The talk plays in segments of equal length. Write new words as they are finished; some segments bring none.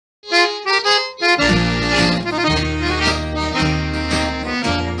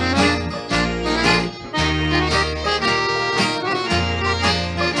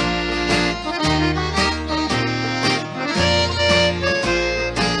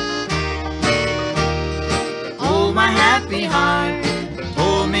happy heart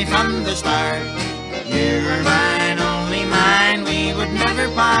told me from the start, you were mine, only mine, we would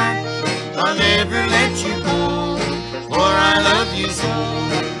never part. I'll never let you go, for I love you so.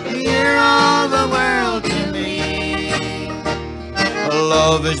 You're all the world to me.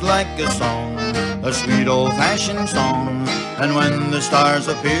 Love is like a song, a sweet old-fashioned song, and when the stars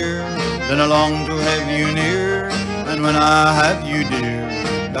appear, then I long to have you near. And when I have you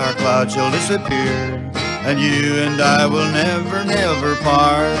dear, dark clouds shall disappear, and you and I will never, never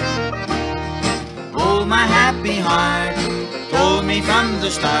part. Oh, my happy heart told me from the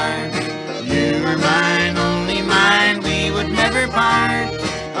start, you were mine, only mine, we would never part.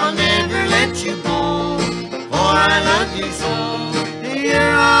 I'll never let you go, for I love you so.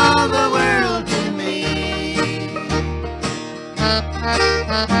 You're all the world to me.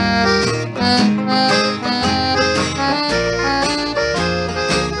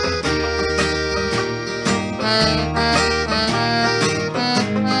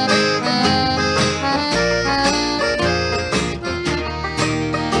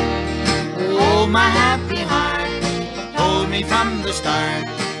 Oh, my happy heart told me from the start,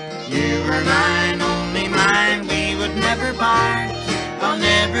 you were mine, only mine, we would never part. I'll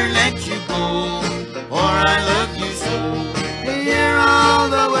never let